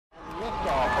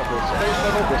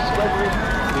discovery,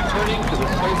 returning to the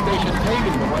space station,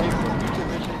 paving the way for future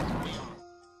missions.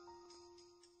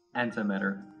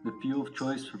 Antimatter, the fuel of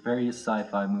choice for various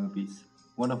sci-fi movies,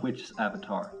 one of which is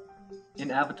Avatar.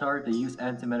 In Avatar, they use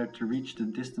antimatter to reach the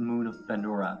distant moon of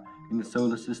Pandora in the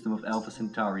solar system of Alpha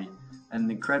Centauri at an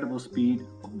incredible speed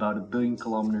of about 1 billion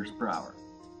kilometers per hour.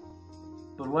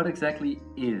 But what exactly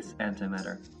is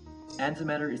antimatter?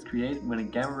 Antimatter is created when a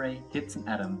gamma ray hits an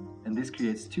atom, and this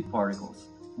creates two particles.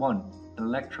 One, an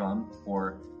electron,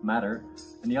 or matter,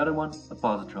 and the other one, a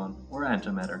positron, or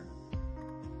antimatter.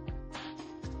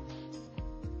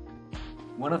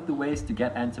 One of the ways to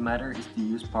get antimatter is to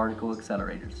use particle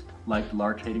accelerators, like the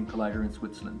Large Hadron Collider in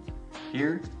Switzerland.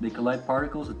 Here, they collide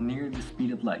particles at near the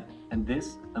speed of light, and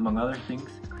this, among other things,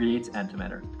 creates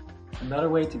antimatter. Another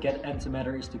way to get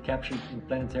antimatter is to capture it in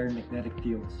planetary magnetic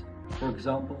fields. For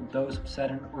example, those of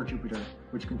Saturn or Jupiter,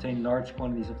 which contain large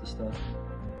quantities of the stuff.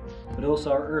 But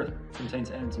also our Earth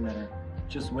contains antimatter,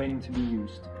 just waiting to be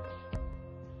used.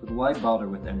 But why bother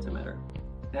with antimatter?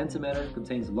 Antimatter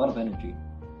contains a lot of energy.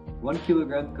 1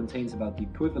 kilogram contains about the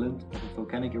equivalent of a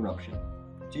volcanic eruption.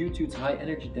 Due to its high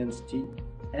energy density,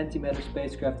 antimatter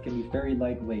spacecraft can be very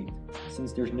lightweight,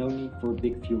 since there's no need for a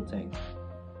big fuel tank.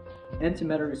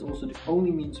 Antimatter is also the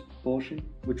only means of propulsion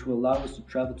which will allow us to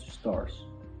travel to stars.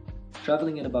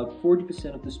 Traveling at about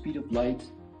 40% of the speed of light,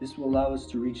 this will allow us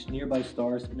to reach nearby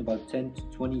stars in about 10 to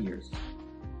 20 years.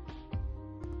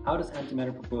 How does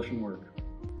antimatter propulsion work?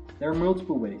 There are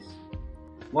multiple ways.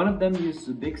 One of them uses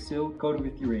a big sail coated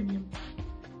with uranium.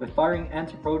 By firing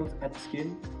antiprotons at the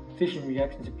skin, fission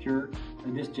reactions occur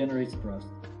and this generates thrust.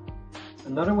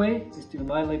 Another way is to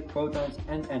annihilate protons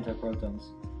and antiprotons,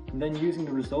 and then using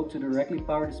the result to directly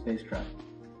power the spacecraft.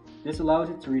 This allows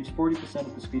it to reach 40%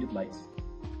 of the speed of light.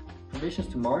 For missions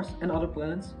to Mars and other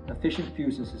planets, a fission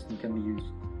fusion system can be used.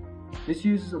 This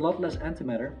uses a lot less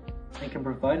antimatter and can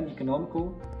provide an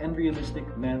economical and realistic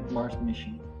manned Mars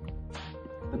mission.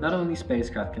 But not only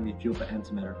spacecraft can be fueled by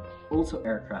antimatter, also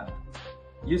aircraft.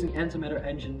 Using antimatter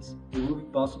engines, it will be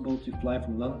possible to fly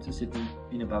from London to Sydney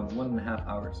in about 1.5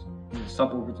 hours in a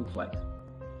suborbital flight.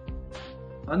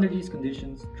 Under these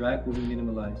conditions, drag will be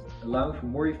minimalized, allowing for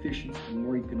more efficient and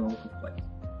more economical flight.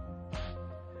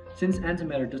 Since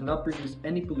antimatter does not produce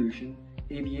any pollution,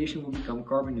 aviation will become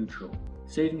carbon neutral,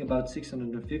 saving about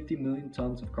 650 million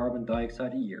tons of carbon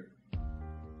dioxide a year.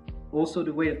 Also,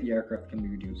 the weight of the aircraft can be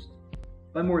reduced,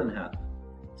 by more than half,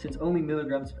 since only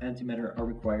milligrams of antimatter are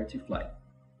required to fly.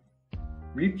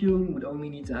 Refueling would only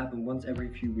need to happen once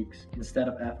every few weeks instead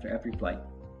of after every flight,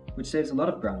 which saves a lot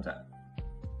of ground time.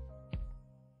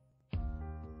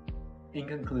 In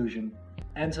conclusion,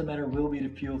 antimatter will be the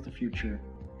fuel of the future.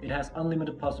 It has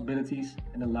unlimited possibilities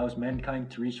and allows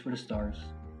mankind to reach for the stars.